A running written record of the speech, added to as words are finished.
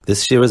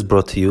This year is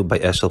brought to you by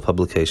Eshel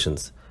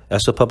Publications.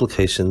 Eshel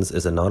Publications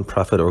is a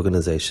non-profit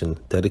organization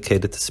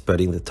dedicated to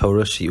spreading the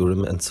Torah,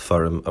 Shiurim, and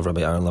Sefarim of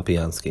Rabbi Aaron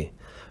Lapiansky.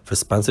 For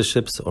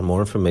sponsorships or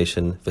more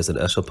information, visit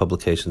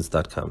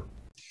eshelpublications.com.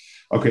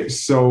 Okay,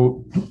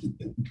 so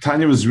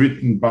Tanya was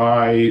written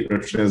by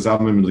Rav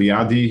Zalman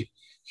Miliadi.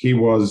 He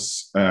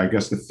was, I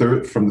guess,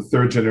 from the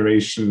third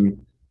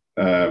generation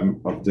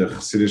of the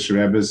Chassidish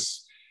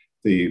Rebbes.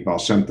 The Baal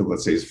Shem Tov,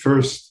 let's say, is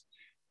first.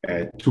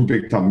 Two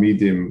big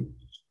Talmidim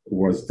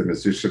was the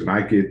Mesicha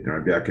Magid,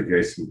 Rabbi Yaakov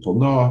Yosef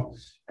Tolnoah,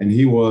 and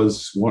he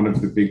was one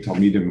of the big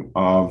Talmidim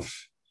of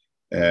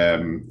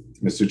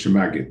Mesicha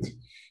Magid.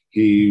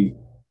 He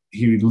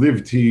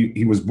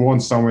was born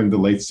somewhere in the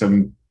late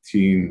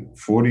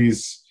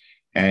 1740s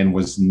and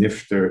was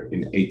nifter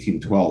in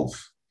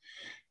 1812.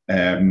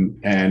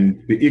 And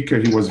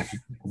Be'ikr, he was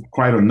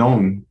quite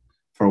unknown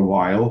for a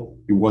while.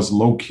 He was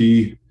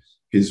low-key.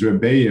 His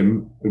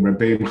Rebbeim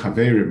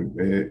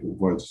Chaverim,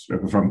 was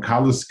Rebbe from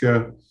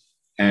Kaliska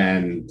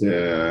and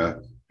the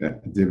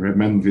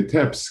Rebbe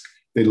Vitebsk.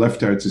 They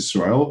left Eretz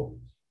Yisrael,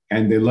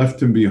 and they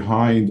left him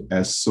behind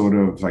as sort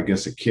of, I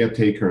guess, a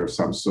caretaker of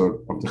some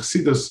sort of the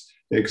Chassidus.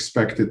 They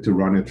expected to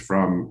run it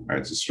from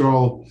Eretz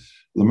Yisrael.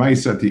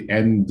 Lamaisa, at the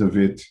end of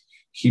it,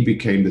 he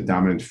became the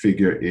dominant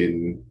figure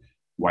in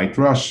White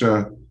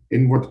Russia,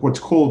 in what's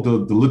called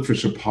the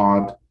literature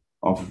part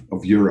of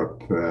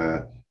Europe.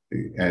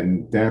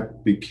 And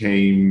that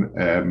became,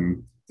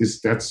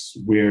 that's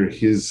where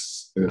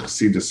his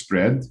Chassidus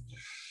spread.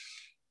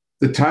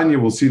 The Tanya,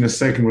 we'll see in a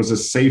second, was a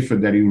sefer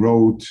that he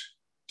wrote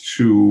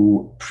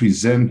to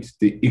present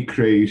the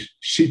Ikrei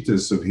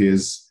Shittas of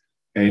his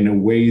in a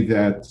way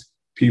that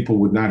people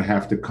would not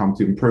have to come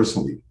to him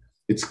personally.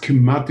 It's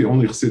Kemat, the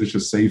only Chassidish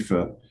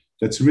sefer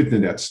that's written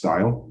in that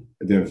style.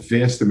 The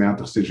vast amount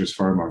of Chassidish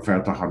Sfarim are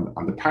vertach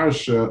on the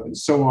parasha and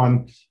so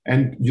on.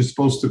 And you're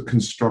supposed to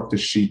construct a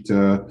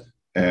Shita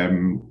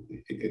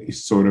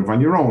sort of on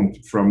your own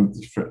from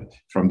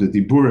the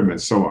Diburim and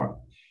so on.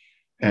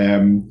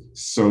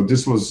 So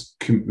this was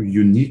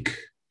unique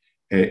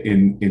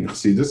in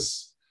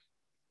Chassidus.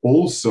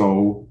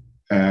 Also,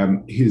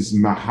 his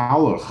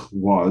mahalach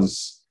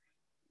was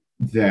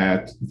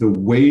that the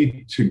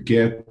way to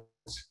get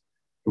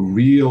a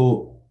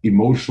real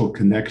emotional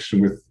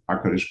connection with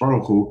HaKadosh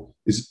Baruch Hu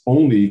is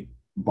only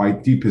by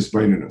deepest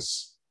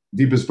beinunus.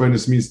 Deepest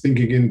beinunus means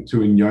thinking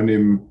into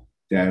inyanim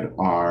that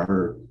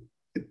are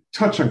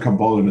touch on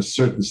Kabbalah in a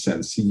certain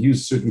sense. He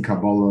used certain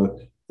Kabbalah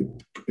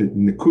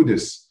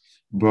nekudis,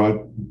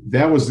 but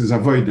that was his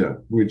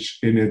avodah, which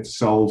in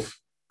itself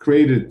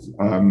created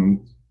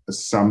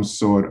some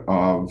sort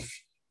of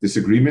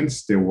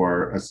disagreements. There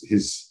were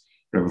his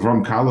Rebbe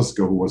from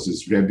Kaliska, who was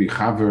his Rebbe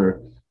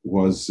Chaver,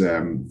 was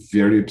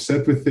very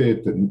upset with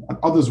it, and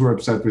others were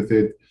upset with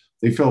it.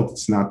 They felt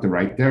it's not the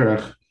right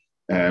derech,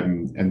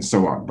 and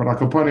so on. But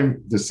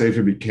Akapanim, the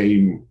sefer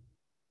became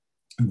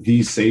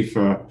the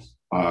sefer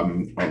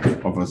of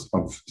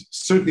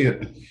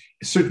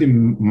certainly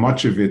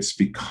much of it's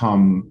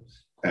become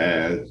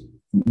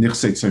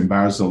Nichsei Tzon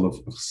Barzel of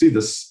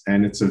Chassidus,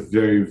 and it's a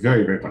very,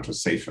 very, very much a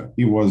sefer.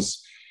 He was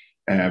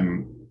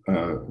an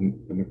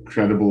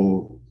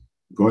incredible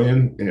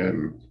goyen.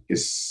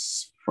 His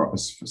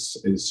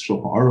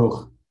Shulchan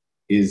Aruch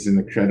is an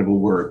incredible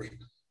work,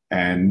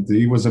 and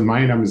he was a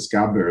Ma'anam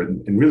Misgaber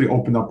and really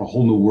opened up a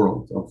whole new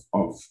world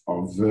of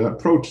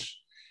approach.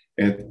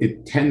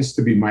 It tends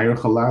to be Meir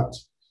Chalat.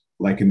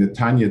 Like in the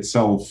Tanya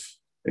itself,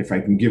 if I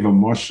can give a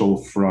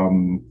mashal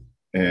from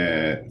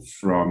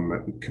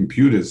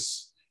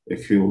computers,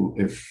 if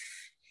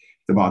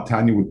the Baal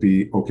Tanya would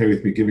be okay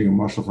with me giving a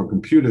mashal for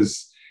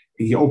computers,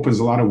 he opens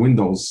a lot of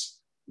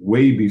windows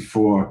way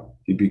before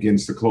he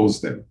begins to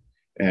close them.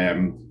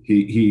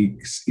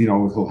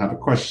 He'll have a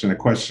question,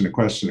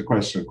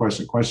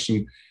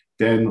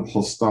 then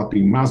he'll start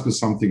being masked with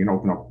something and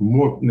open up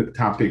more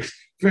topics.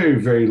 Very,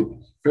 very,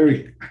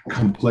 very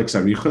complex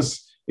arichas.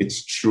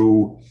 It's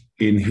true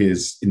in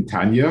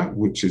Tanya,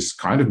 which is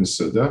kind of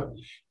Mesuda,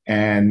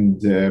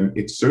 and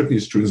it certainly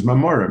is true in his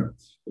Mamorim.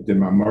 The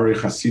Mamori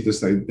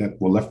Chasidus that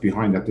were left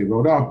behind that they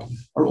wrote up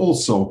are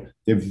also,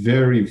 they're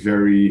very,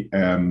 very,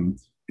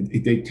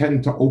 they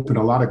tend to open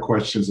a lot of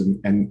questions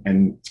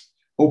and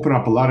open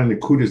up a lot of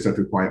nekudas that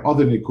require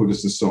other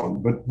nekudas and so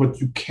on.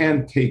 But you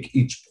can't take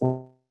each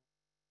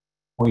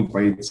point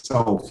by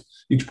itself.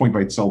 Each point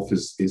by itself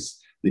is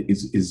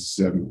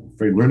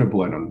very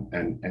learnable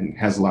and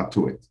has a lot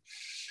to it.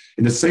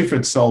 In the Sefer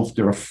itself,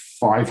 there are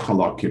 5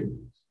 halakim.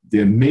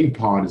 The main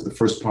part is the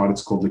first part.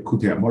 It's called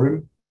Likutei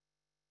Amorim.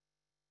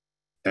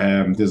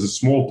 There's a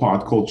small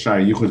part called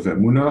Shai Yichud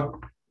Ve'emunah,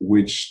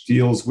 which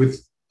deals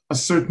with a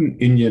certain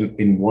inyan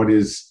in what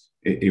is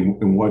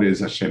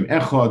Hashem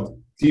Echad,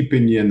 deep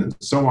inyan, and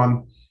so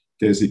on.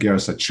 There's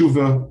Igeras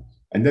HaTshuva,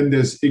 and then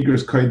there's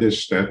Igros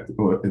Kodesh, the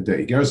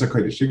Igeras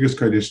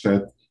HaKodesh,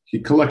 that a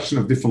collection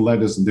of different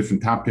letters and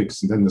different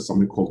topics, and then there's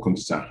something called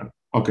Kuntzachar.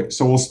 Okay,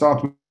 so we'll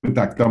start with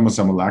the Hakdamas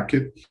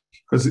HaMilaket,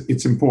 because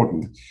it's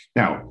important.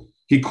 Now,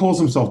 he calls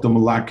himself the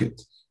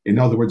Milaket. In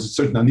other words, it's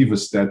certain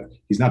anivas that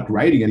He's not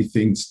writing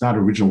anything. It's not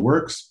original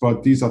works, but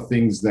these are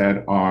things that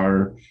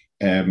are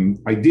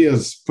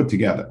ideas put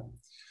together.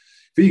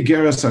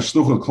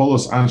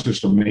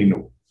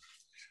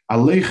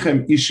 Aleichem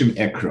ishim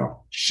ekra.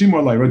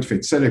 Shimor lairod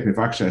fetzedek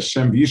mivaksha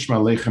Hashem v'yishma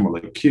aleichem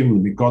aleikim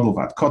l'migodol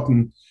v'atkotten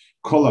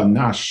kol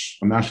anash.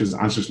 Anash is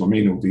anshes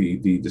lamenu.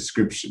 The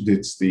description.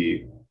 It's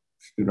the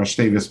Rosh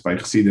Tevis by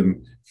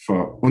Chassidim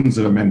for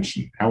unsere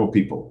Menschen, our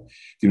people.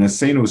 Die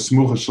Nasenu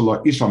smucha shelo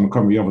ishal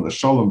mekom v'yovel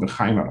l'shalom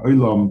v'chaim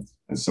ha'olam,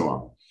 and so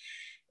on.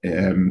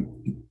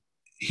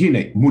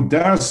 Hine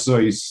mudar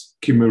sois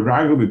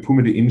kimeragel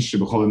b'pumedi inshe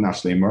b'chol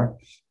anash lemar.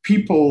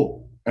 People.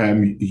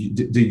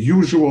 The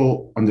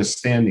usual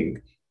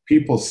understanding,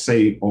 people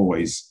say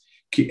always,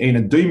 it's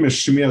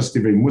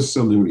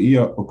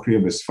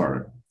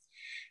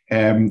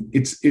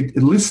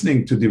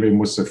listening to Divrei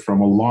Musa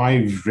from a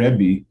live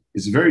Rebbe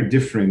is very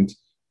different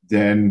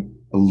than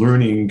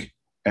learning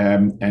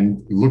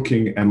and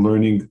looking and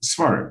learning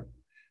Svarim.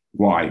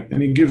 Why?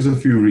 And he gives a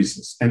few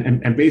reasons.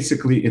 And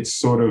basically it's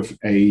sort of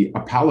a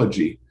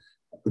apology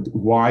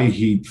why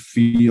he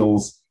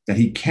feels that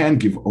he can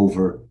give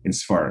over in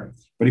Svarim.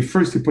 But he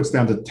puts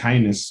down the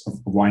tiness of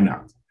why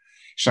not.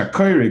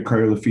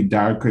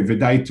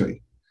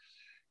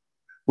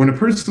 When a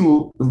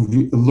person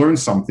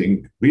learns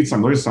something,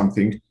 learns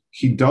something,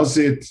 he does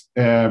it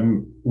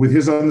with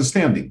his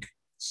understanding.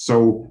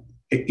 So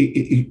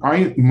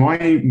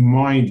my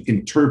mind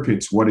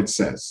interprets what it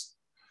says.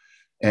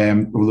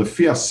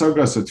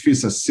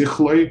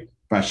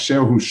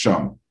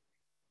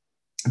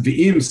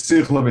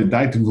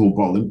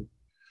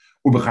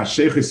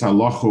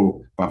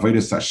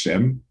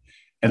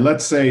 And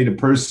let's say the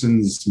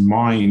person's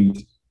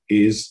mind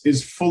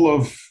is full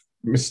of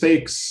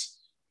mistakes.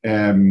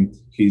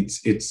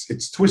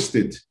 It's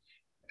twisted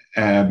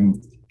as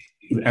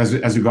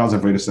regards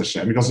avodas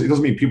Hashem. It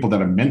doesn't mean people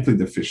that are mentally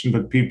deficient,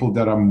 but people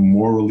that are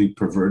morally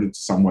perverted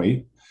some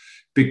way.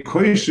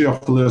 Because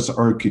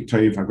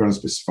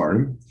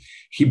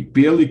he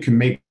barely can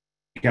make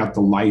out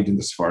the light in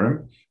the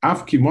Sfarim.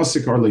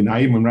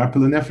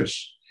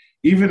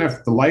 Even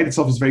if the light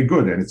itself is very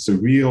good and it's a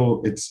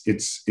real, it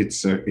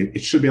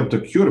should be able to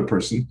cure the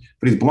person,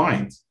 but he's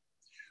blind.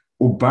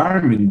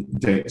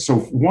 So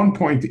one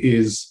point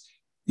is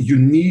you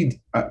need,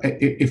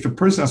 if a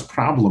person has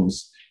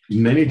problems,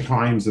 many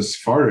times the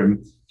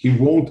Sfarim, he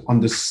won't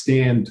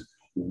understand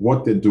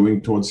what they're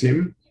doing towards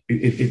him,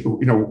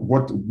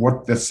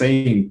 what they're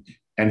saying,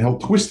 and he'll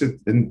twist it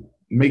and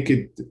make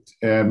it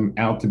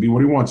out to be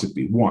what he wants it to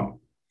be. One.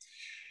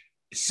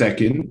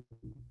 Second,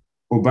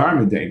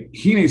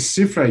 hine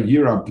sifra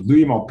yira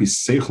bluim al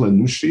piseichel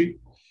nushi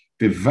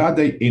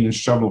bevadei ein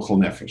shavel chol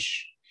nefesh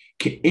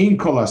ke ein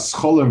kol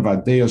ascholem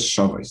vadeos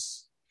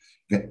shavis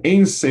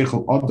ve'ein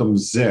seichel adam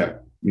zeh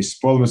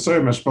mispol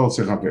mesoyer mashpol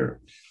sechaver.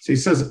 So he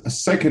says a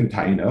second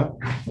taina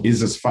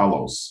is as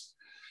follows: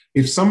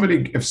 if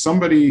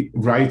somebody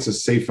writes a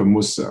Sefer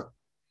Musa,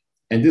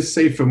 and this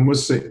Sefer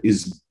Musa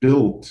is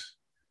built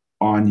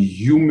on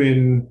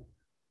human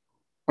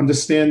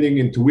understanding,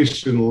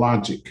 intuition,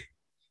 logic.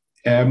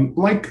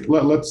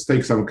 Let's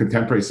take some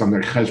contemporary, something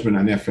like Cheshbon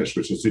HaNefesh,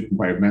 which was written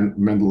by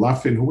Mendel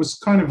Lafin, who was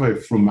kind of a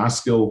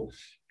frumaskil.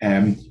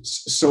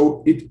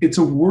 So it's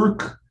a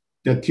work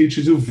that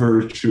teaches you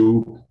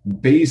virtue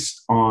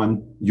based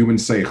on human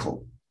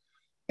seichel.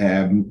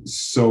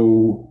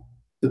 So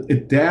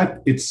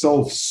that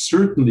itself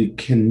certainly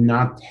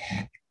cannot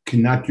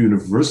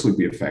universally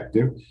be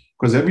effective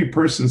because every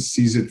person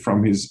sees it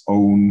from his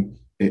own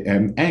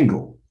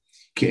angle.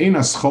 Which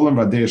Amr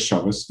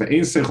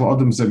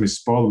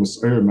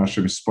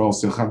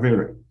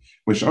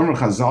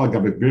Chazal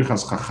gabet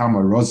birchas chacham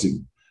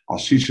arozim al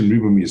shishim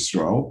ribum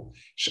Yisrael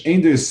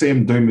she'ein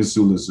de'yasem doim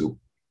mezulazu.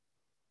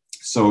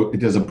 So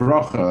there's a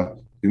bracha.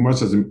 The Gemara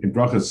says in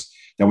brachas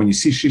that when you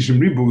see shishim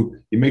ribu,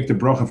 you make the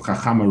bracha of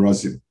chacham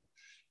arozim,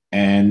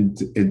 and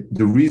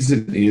the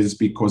reason is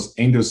because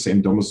ein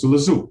de'yasem doim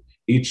mezulazu.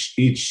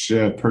 Each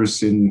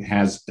person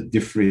has a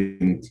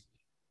different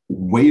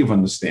way of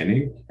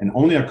understanding, and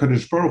only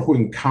HaKadosh Baruch Hu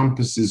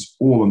encompasses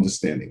all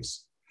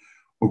understandings.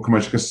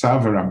 Because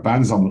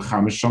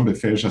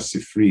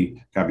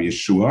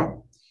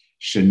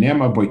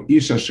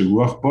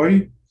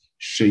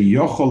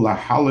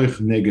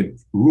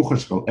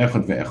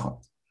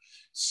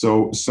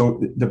So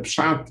the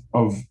pshat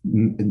of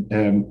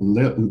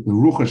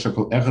Rucha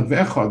Shekol Echad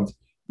Ve'echad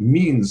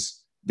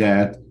means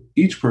that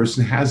each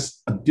person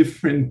has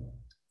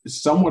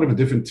somewhat of a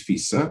different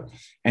tfisa,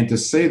 and to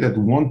say that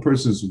one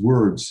person's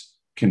words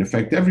can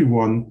affect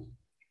everyone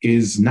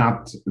is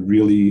not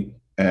really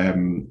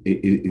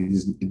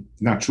is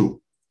not true.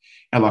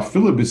 But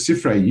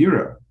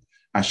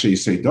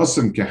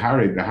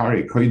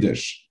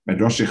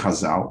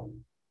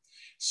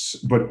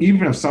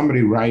even if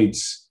somebody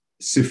writes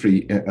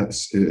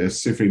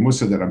Sifrei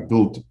Musa that are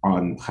built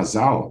on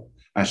Chazal,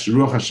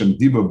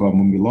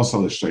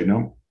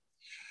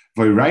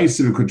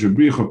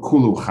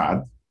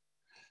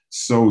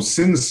 so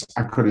since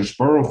HaKadosh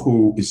Baruch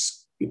Hu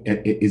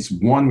is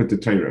one with the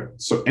Torah,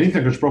 so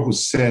anything HaKadosh Baruch Hu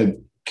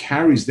said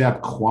carries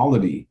that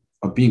quality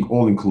of being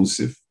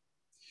all-inclusive.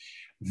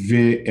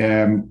 The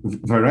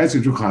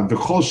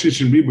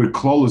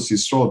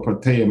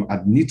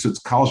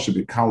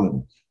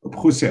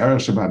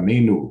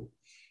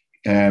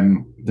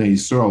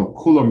Yisrael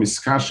Kula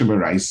Miskashim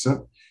Baraisa.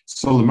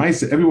 So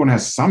Lemaisa, everyone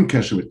has some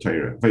kesher with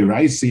Torah.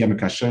 Vayraisi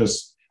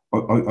Yamikashes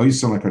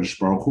Oisam Hakadosh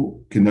Baruch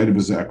Hu Kinayde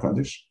B'Zeh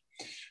Hakadosh.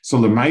 So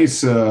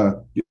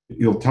Lemaisa,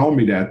 you'll tell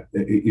me that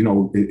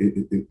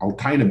I'll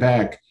tie it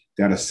back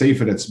that a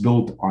sefer that's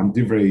built on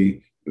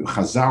divrei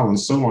Chazal and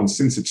so on,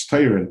 since it's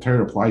Torah and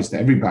Torah applies to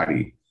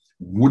everybody,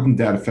 wouldn't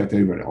that affect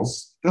everybody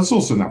else? That's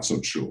also not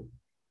so true.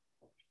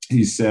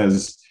 He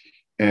says,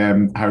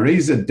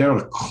 Hareza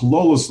derech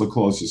klolos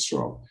leklolos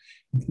Yisrael.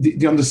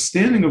 The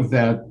understanding of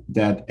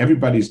that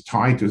everybody's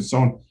tied to its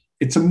own,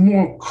 it's a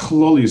more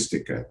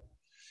klolistic.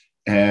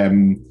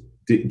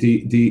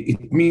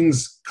 It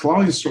means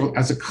Klal Yisrael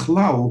as a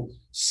klal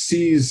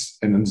sees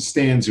and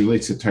understands,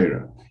 relates to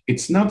Torah.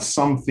 It's not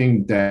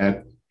something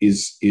that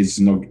is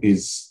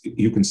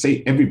you can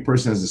say every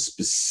person has a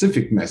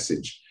specific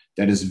message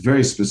that is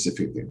very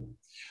specific.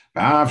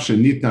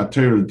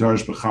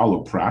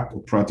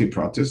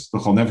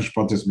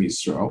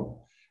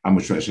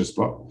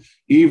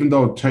 Even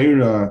though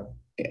Torah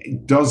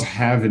does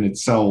have in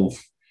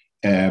itself,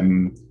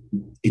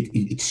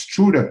 it's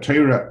true that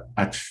Torah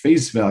at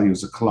face value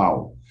is a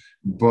klal,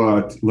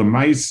 but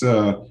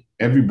lemaisa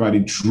everybody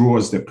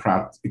draws the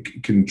prat,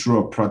 can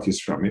draw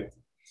pratis from it.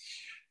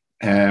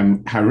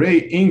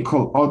 Harei in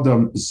kol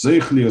adam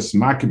zeichlius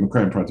makim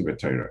mekayim prati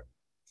b'Torah.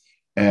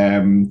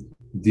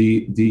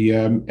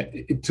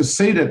 To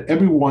say that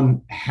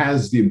everyone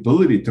has the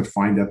ability to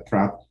find that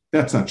prat,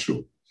 that's not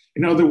true.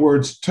 In other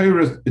words,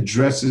 Torah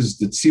addresses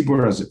the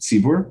tzibur as a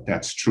tzibur,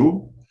 that's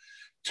true.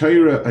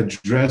 Torah has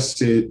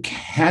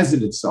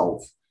in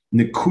itself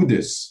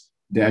nekudis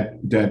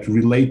that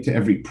relate to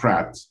every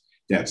prat,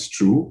 that's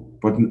true.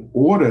 But in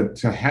order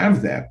to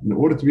have that, in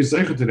order to be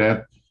zeicher to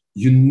that,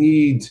 you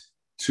need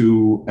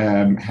to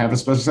have a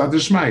special Siyata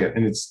D'Shmaya,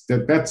 and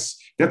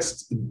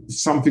that's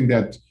something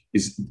that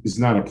is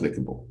not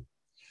applicable.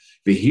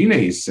 V'hine,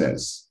 he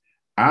says,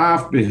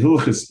 Af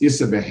behilchis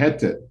isa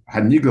behete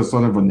hanigel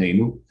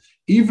sonavonenu,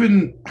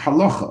 even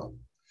halacha,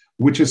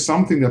 which is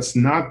something that's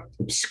not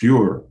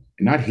obscure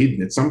and not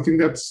hidden, it's something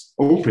that's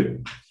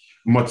open.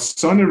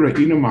 Matzane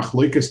re'inu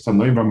machloikes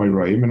tanoim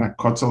v'mayroim and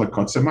hakotza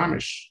lekotza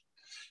mamish.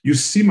 You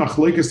see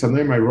machloikes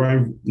tanoim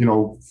v'mayroim,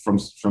 from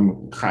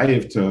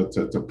chayiv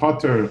to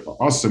potter,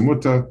 asa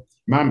muta,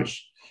 mamish.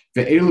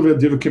 Ve'elu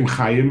ve'divukim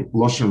chayim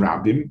loshen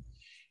rabim,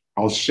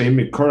 al shem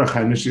mikora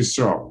chayim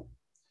Yisrael.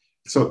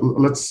 So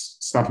let's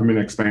stop a minute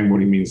and explain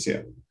what he means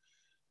here.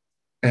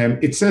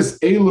 It says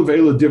elu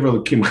ve'elu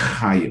divrei elokim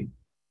chayim.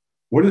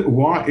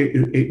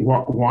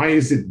 Why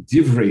is it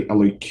divrei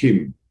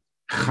elokim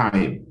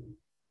chayim?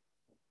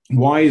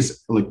 Why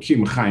is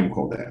elokim chayim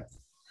called that?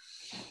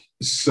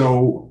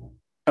 So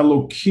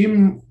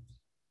elokim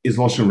is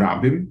loshen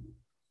rabim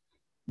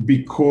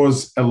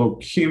because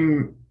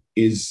elokim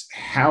is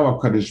how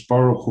HaKadosh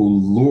Baruch Hu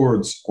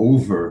lords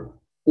over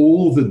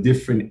all the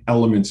different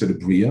elements of the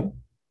Bria,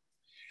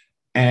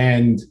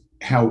 and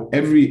how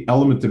every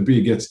element of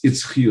Bria gets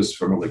its chiyus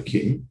from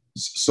Elokim.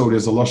 So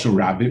there's a lashon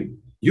rabim.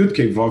 Yud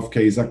Kei Vav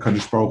Kei is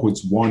HaKadosh Baruch Hu,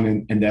 it's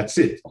one, and that's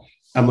it.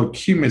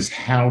 Elokim is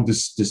how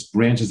this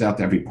branches out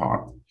to every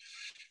part.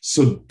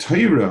 So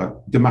Torah,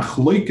 the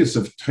machloikis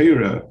of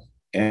Torah,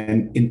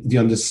 and in the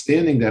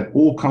understanding that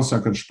all comes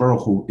from HaKadosh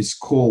Baruch Hu is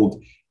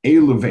called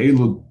Elu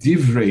ve'elu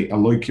divrei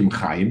Elokim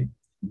Chaim.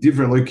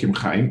 Divrei Elokim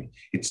Chaim.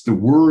 It's the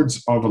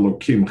words of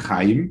Elokim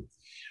Chaim.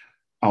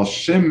 Al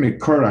Shem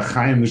Mekora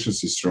Chaim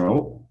Nishmas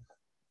Yisrael.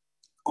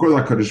 Kol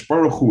HaKadosh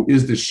Baruch Hu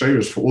is the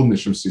shayrish for all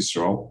Nishmas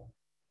Yisrael.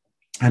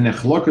 And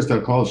Echlokas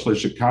that call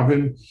Shleisha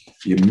Kavim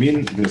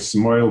Yemin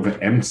ve'Smoil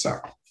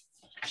ve'Emtza.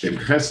 Shem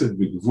Chesed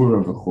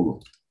ve'Gvura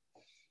ve'Chulu.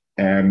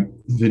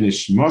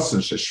 V'Nishmas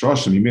and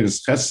Sheshrosh and Yemin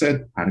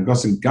Chesed and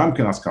Gosin Gam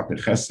Kenas Kapei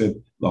Chesed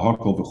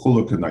lahakol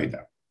ve'Chulu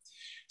K'Noida.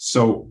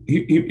 So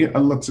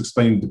let's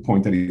explain the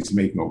point that he's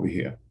making over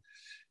here.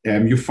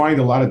 You find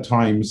a lot of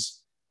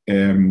times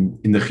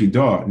in the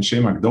Chidah, in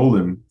Shem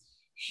Agdolim,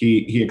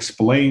 he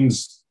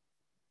explains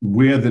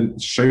where the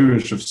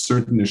shayrish of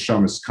certain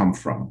neshamas come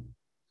from.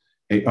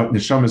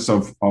 Neshamas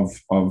of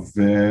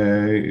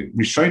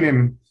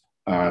Rishonim,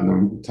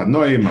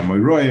 Tanoim,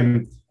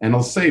 Amoyroim, and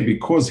I'll say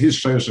because his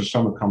shayrish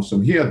neshama comes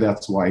from here,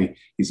 that's why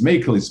he's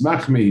Mekel, he's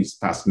Machme, he's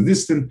passing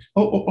distant,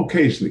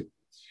 occasionally.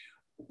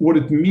 What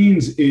it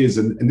means is,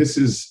 and this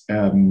is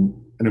an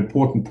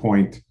important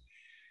point,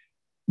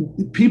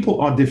 people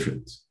are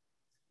different.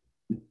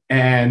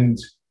 And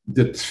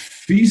the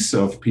tfisa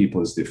of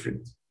people is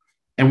different.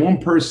 And one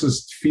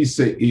person's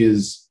tfisa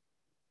is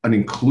an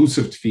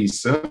inclusive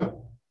tfisa,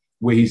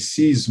 where he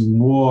sees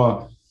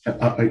more,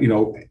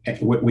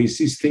 where he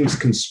sees things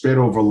can spread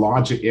over a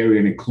larger area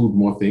and include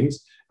more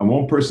things. And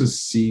one person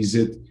sees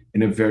it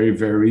in a very,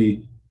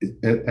 very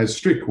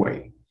strict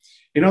way.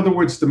 In other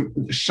words, the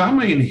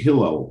Shammai and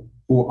Hillel,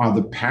 who are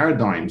the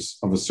paradigms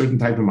of a certain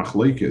type of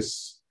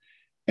machlokes,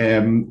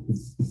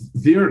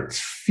 their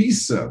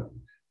tfisa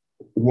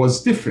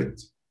was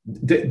different.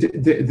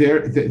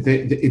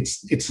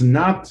 It's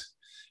not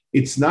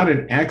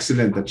an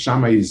accident that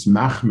Shammai is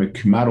machme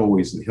kmar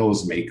always and Hill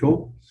is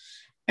mekel,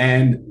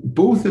 and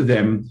both of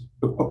them.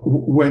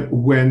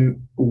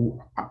 When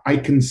I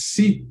can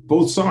see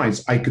both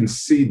sides, I can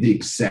see the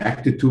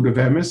exactitude of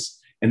emes,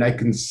 and I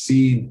can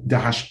see the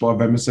hashpa of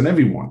emes in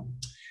everyone.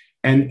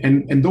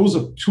 And those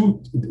are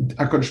two.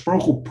 HaKadosh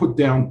Baruch Hu put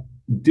down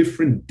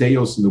different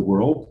deos in the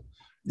world.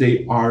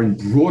 They are in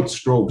broad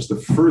strokes. The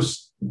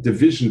first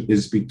division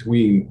is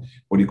between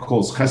what he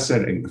calls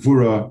chesed and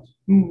gvura.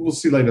 We'll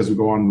see later as we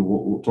go on.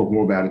 We'll talk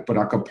more about it. But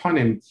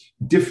akapanim,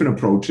 different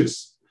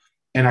approaches.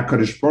 And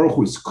HaKadosh Baruch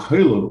Hu is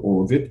koiled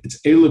all of it.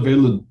 It's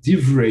elevele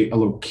divrei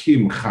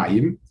elokim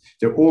chayim.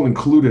 They're all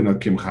included in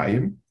Elokim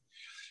chayim.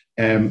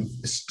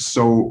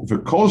 So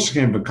v'kol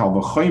shechem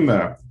v'kal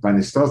v'chomer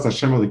v'nistas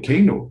Hashem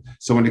Elokeinu.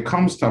 So when it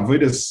comes to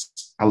avodas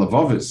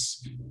alavavis,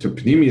 to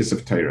pnimius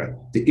of Torah,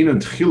 the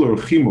inad chilur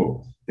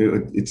chimo,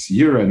 it's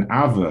yira and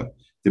ava,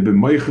 the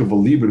b'moicha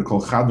v'liber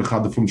kol chad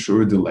v'chad v'fum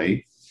shur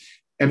delay.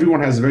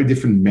 Everyone has a very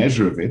different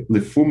measure of it.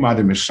 Lefum ad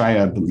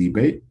meshaya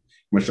b'libe.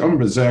 So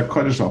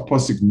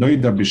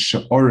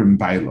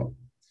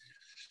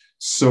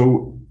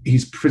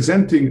he's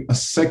presenting a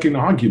second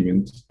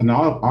argument, an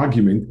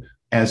argument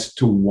as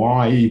to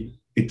why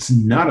it's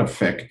not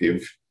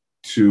effective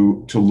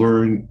to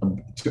learn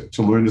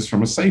this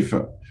from a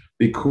sefer,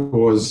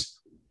 because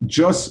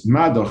just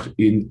madach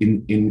in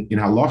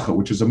halacha,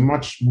 which is a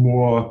much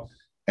more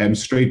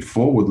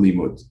straightforward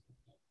limud,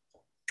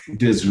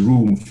 there's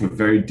room for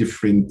very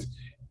different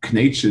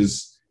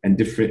knetches and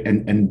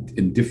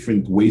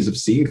different ways of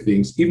seeing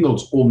things, even though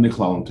it's all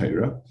nichlal and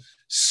Torah.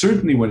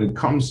 Certainly when it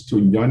comes to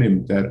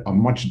inyanim that are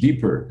much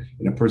deeper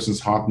in a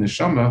person's heart and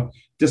neshama,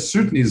 there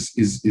certainly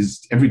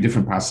is every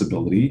different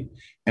possibility.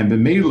 And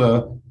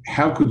b'meila,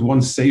 how could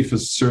one sefer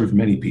serve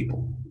many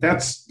people?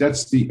 That's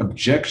the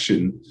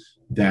objection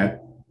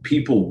that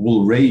people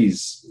will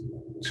raise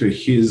to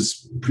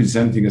his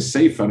presenting a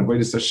sefer on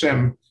avodas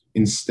Hashem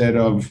instead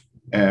of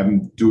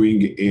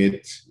doing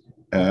it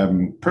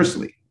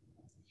personally.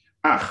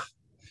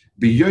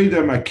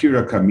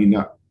 Makira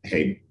kamina.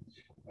 Hey,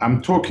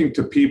 I'm talking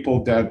to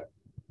people that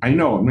I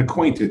know, I'm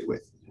acquainted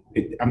with.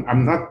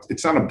 I'm not.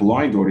 It's not a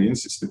blind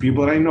audience. It's the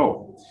people that I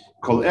know.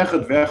 All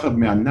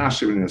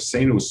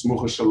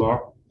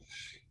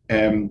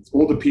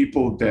the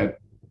people that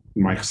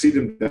my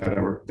chassidim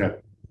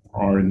that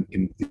are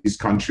in these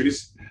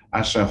countries.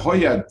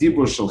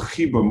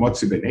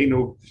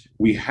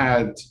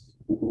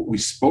 We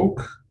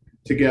spoke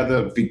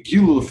together,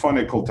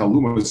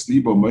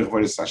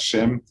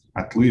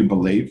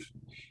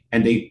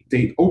 and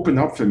they opened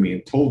up for me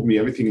and told me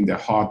everything in their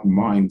heart and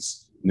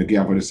minds.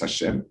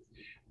 Hashem.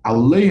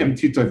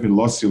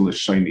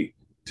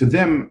 To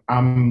them,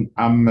 I'm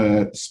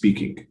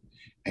speaking.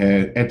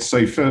 At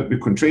Seifer,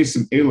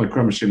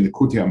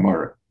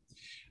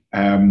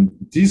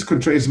 these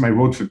contrasts I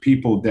wrote for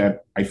people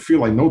that I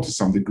feel I know to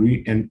some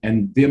degree, and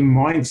their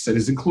mindset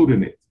is included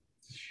in it.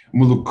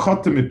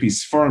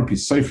 It's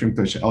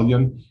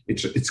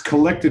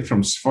collected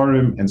from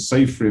Sfarim and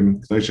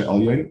Seifrim Kedusha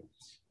Elyon.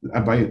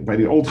 By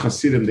the old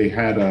Hasidim, they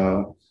had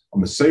a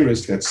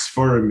Mesiris that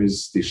Sfarim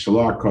is the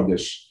Shalah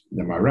Kodesh,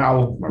 the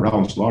Maral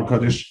and Shalah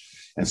Kodesh,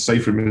 and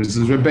Seifrim is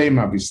the Rebbeim,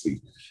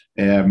 obviously.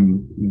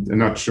 I'm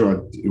not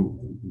sure,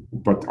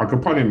 but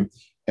Akapanim,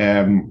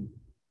 at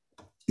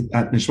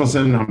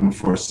Nishmasen Ham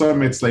for some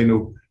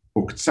Etzleinu,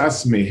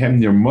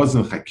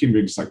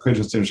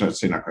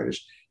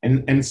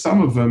 and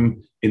some of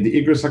them in the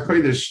Igros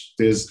HaKodesh,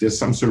 there's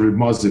some sort of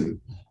Muslim,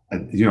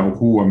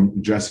 who I'm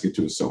addressing it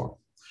to, and so on.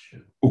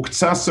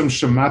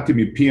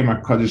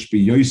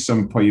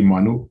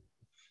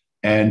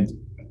 And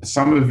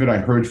some of it I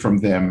heard from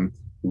them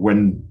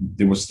when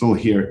they were still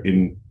here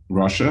in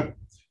Russia.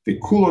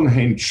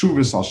 Everything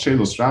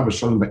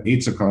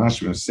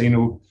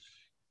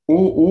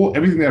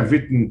that I've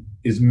written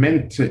is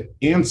meant to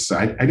answer.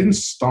 I didn't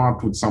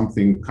start with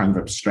something kind of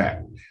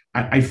abstract.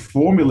 I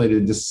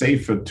formulated the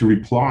sefer to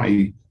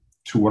reply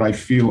to what I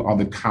feel are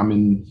the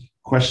common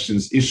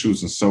questions,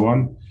 issues, and so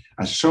on.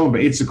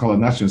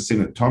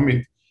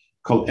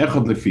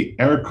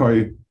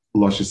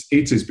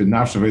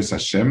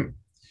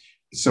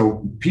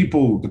 So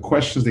people, the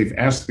questions they've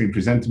asked me,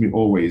 present to me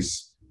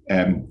always,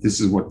 this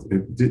is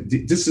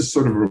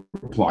sort of a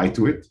reply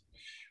to it.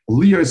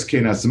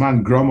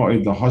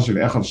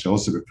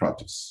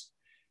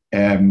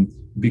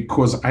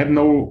 Because I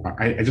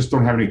just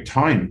don't have any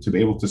time to be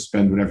able to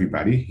spend with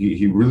everybody.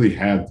 He really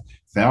had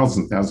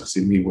thousands.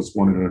 He was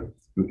one of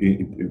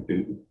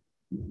the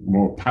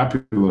more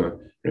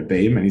popular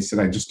Rebbeim, and he said,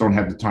 I just don't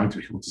have the time to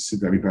be able to sit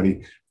with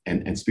everybody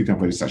and speak to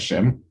Avodas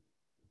Hashem.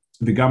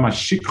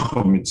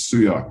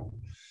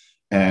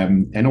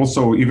 And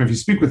also, even if you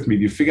speak with me,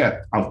 you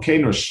forget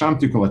Alkein or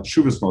Shamtikol at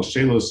Shuvas Bal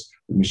Shelos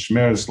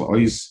Mishmeres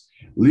Laois.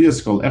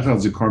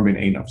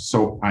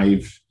 So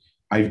I've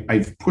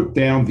put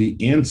down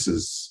the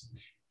answers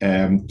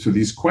to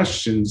these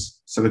questions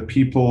so that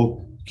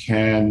people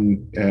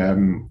can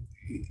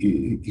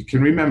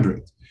remember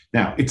it.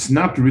 Now, it's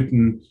not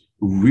written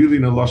really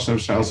in a lashon of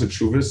Shalos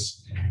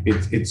Tshuvos.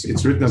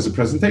 It's written as a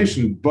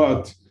presentation,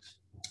 but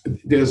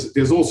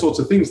there's all sorts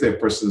of things there.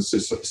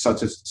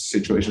 Such a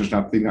situation is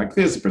not like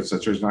this, a person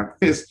situation like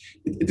this.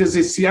 There's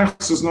a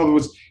siyachus. In other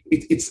words,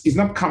 it's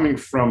not coming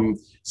from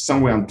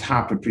somewhere on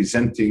top and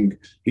presenting.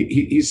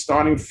 He's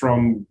starting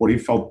from what he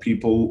felt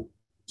people's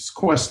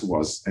quest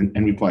was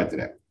and replied to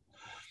that.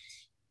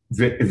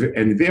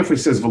 And therefore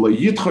he says,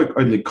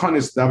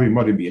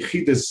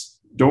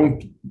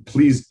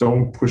 please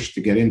don't push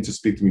to get in to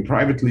speak to me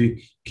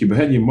privately. People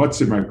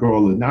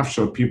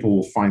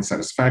will find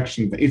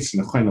satisfaction. If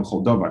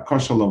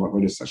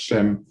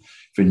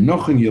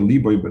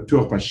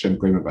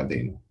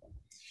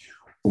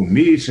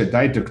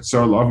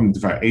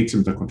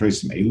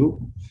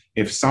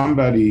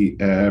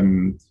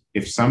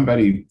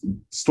somebody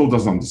still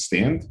doesn't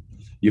understand,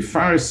 should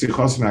go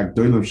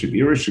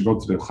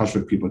to the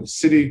chashvet people in the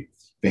city,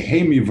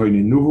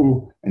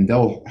 and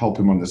they'll help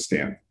him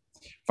understand.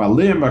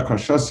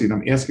 And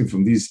I'm asking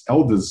from these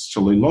elders,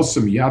 they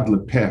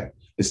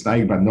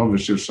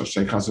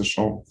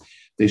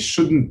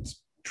shouldn't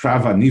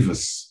trav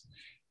anivas,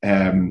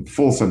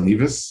 false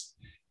anivas,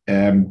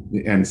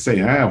 and say,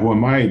 who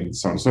am I, and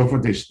so on and so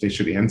forth. They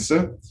should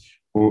answer.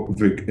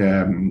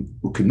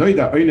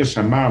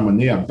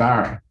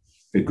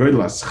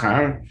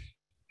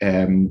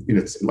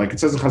 It's like it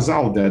says in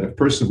Chazal that a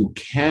person who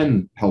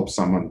can help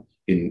someone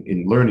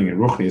in learning and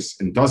ruchnis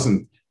and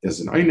doesn't,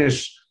 there's an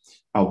einish.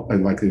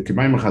 Like the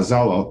Kemaim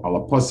Chazal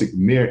al aposik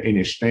mir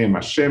einish neim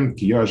Hashem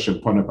ki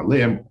Hashem ponav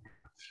aleim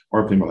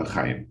or pnim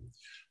alachayim.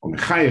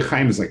 Umechayim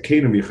chayim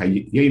zakeinu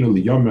v'chayinu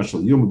liyom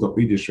shel yom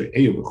do'idish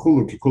ve'eyu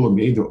v'chulu ki kulam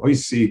yedu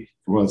oisi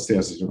v'wel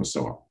stairs and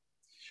so on.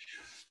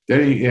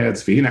 Then he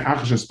adds v'hina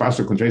achash and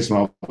spasur kondreis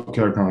mal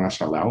kerakon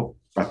hashalal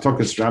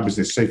batokas rabbis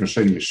they say for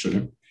shayim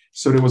mishunim.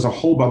 So there was a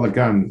whole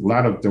balagan.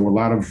 There were a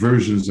lot of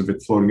versions of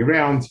it floating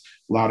around,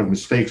 a lot of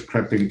mistakes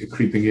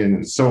creeping in,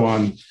 and so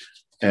on.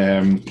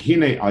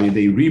 Hine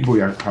alidei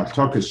ribuy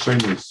hartokas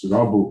shenis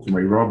rabu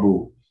k'may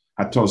rabu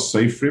hatos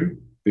seifrim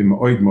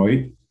b'ma'od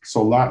moed.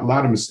 So a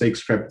lot of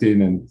mistakes crept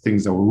in, and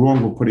things that were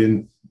wrong were put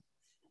in.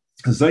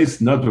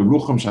 Zayis not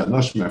rucham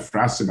shadnash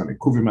me'afrasim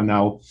amekuvim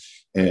anal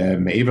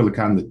me'ever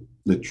lekan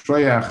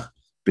letroyach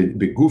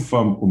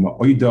begufam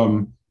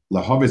u'ma'odam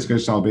lahavis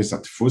gershal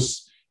beisat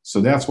fus. So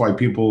that's why good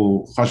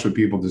people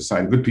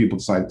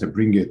decide to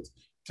bring it,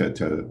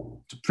 to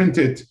print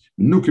it.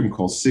 Nukim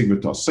kol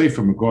sigvito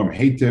sefer megorm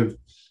hativ.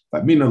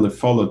 But mina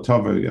lefollow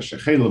tova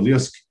yashechelo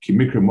lios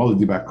kimikra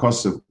moladi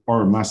bakosev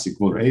or masik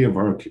volreyev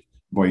or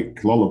boy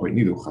klolo boy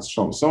nidu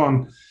chashom so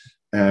on.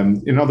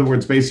 In other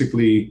words,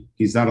 basically,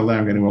 he's not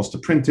allowing anyone else to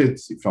print it.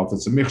 He felt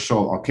it's a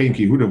michshol.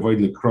 Alkenki huda void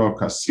lekro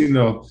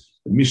kasino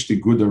mishti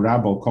guda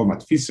rabal kol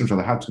matfisim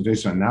shalahat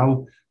tradition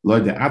now loy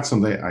de atzon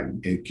le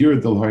gira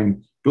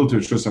delhoin. Built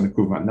to trust on the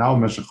kuva now,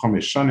 measure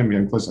chomesh shanim,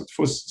 young place at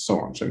fus, so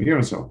on. Here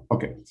and so.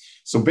 Okay,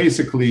 so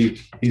basically,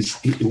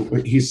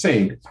 he's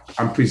saying,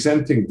 I'm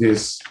presenting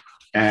this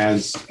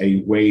as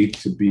a way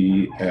to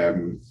be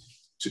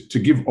to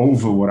give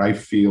over what I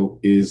feel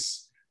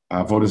is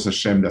avodas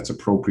Hashem that's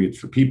appropriate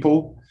for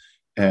people.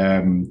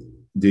 I'm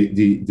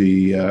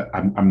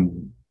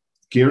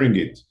gearing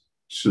it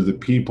to the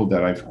people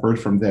that I've heard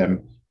from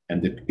them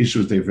and the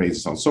issues they've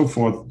raised, and so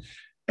forth.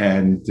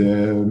 And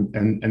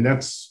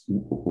that's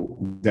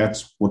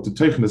what the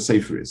Teichen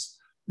Sefer is.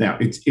 Now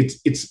it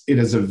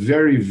is a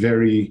very,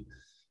 very,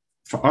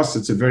 for us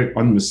it's a very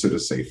unmesidah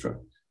Sefer.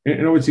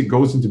 In other words, he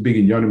goes into big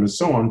inyanim and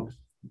so on,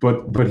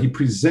 but he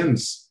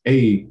presents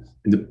in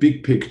the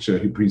big picture.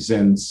 He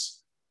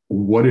presents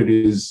what it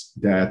is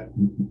that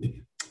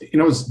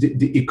it's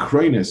the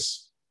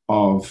ikroinus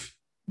of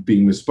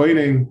being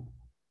mispoining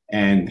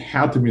and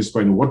how to be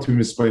mispoining, what to be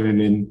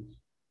mispoining in.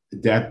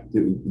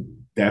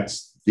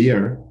 That's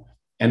there,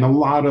 and a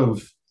lot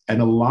of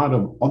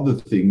other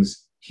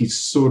things he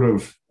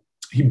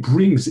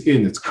brings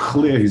in. It's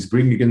clear he's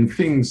bringing in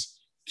things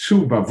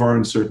to bavar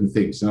in certain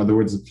things. In other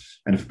words,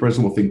 and if a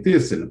person will think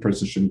this, and a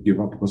person shouldn't give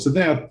up because of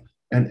that,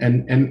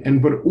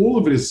 but all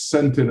of it is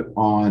centered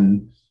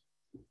on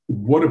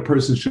what a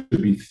person should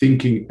be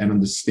thinking and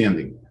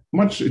understanding.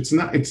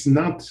 It's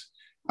not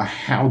a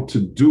how to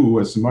do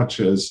as much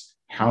as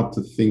how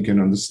to think and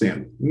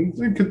understand.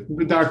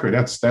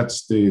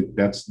 That's the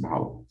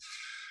mahalo.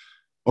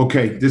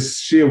 Okay,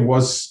 this year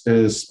was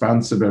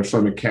sponsored by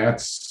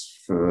HaMilaket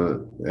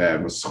for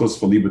Schus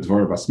for Liebe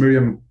Dvor Bas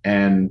Miriam,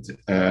 and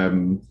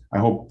I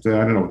hope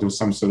there was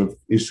some sort of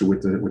issue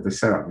with the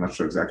setup. I'm not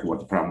sure exactly what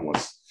the problem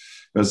was.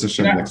 That's a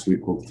show next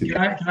week. We'll continue.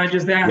 Can I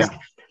just ask? Yeah.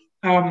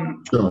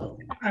 Sure.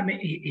 I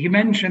mean, he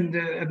mentioned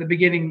at the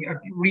beginning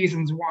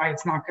reasons why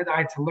it's not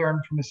kedai to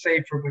learn from a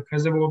sefer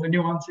because of all the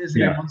nuances.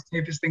 Yeah. Everyone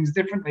seifers things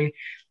differently,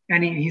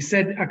 and he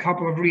said a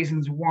couple of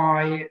reasons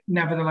why,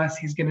 nevertheless,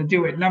 he's going to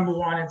do it. Number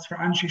one, it's for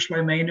Anshi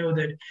Shlomeinu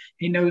that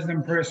he knows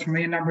them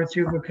personally, and number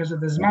two, because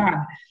of the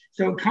Zman.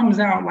 So it comes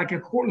out like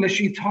a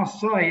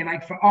l'shitasoy,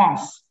 like for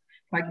us.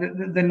 Like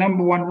the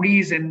number one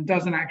reason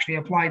doesn't actually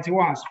apply to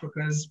us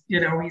because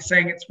he's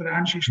saying it's for the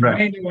Anshi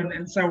Shlomeinu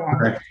and so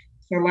on. Okay.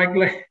 So like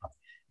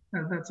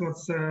that's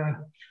what's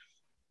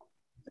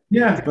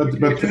but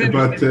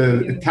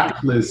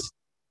tachlis.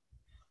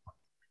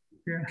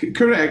 yeah.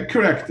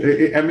 Correct.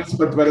 I mean,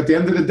 but at the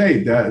end of the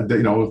day,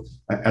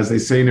 as they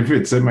say in the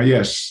Vitz,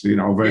 mayesh,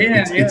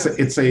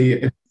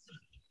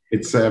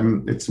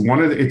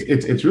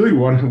 it's really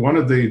one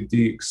of the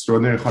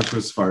extraordinary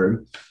chakras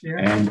for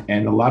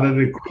and a lot of the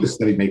requests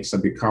that he makes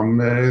have become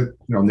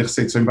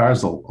nichseitz in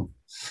Basel.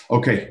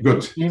 Okay,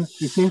 good. He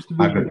seems to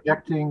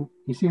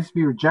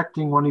be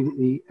rejecting one of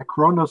the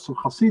akronos of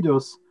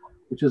Hasidus,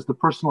 which is the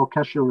personal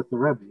kesher with the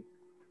Rebbe.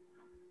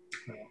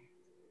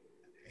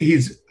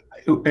 He's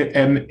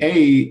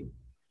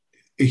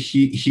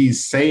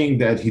saying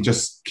that he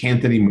just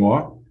can't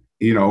anymore.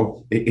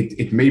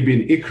 It may be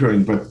an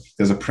ikron, but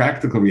there's a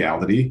practical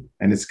reality,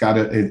 and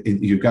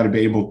you've got to be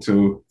able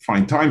to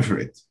find time for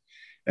it.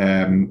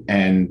 And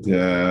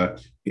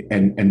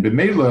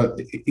b'meila,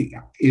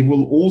 it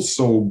will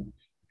also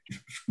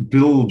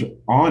build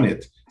on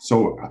it.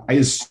 So I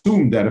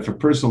assume that if a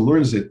person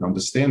learns it and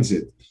understands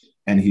it,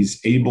 and he's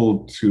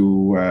able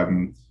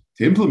to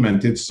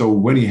implement it, so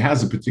when he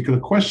has a particular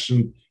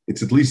question,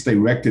 it's at least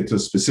directed to a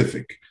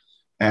specific.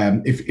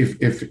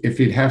 If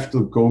he'd have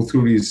to go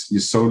through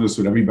these sodas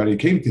with everybody who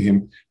came to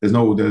him, there's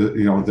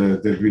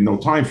there'd be no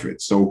time for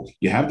it. So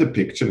you have the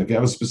picture, and if you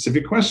have a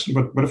specific question,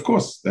 but of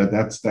course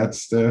that's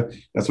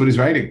what he's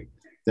writing.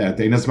 That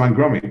Einasman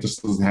Groming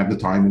just doesn't have the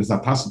time, and it's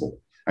not possible.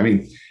 I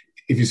mean,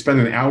 if you spend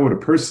an hour with a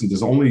person,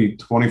 there's only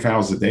 24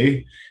 hours a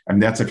day, and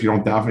that's if you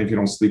don't daven, if you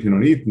don't sleep, you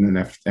don't eat, and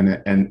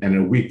in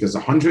a week there's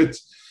 100.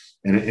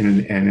 And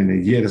in a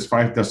year, there's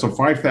 5,000. So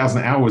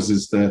 5,000 hours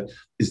is the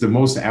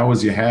most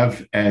hours you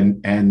have,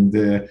 and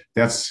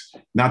that's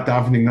not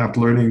davening, not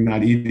learning,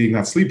 not eating,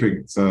 not sleeping.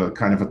 It's a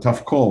kind of a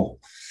tough call.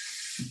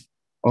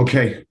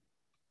 Okay,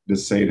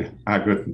 just say it. Good.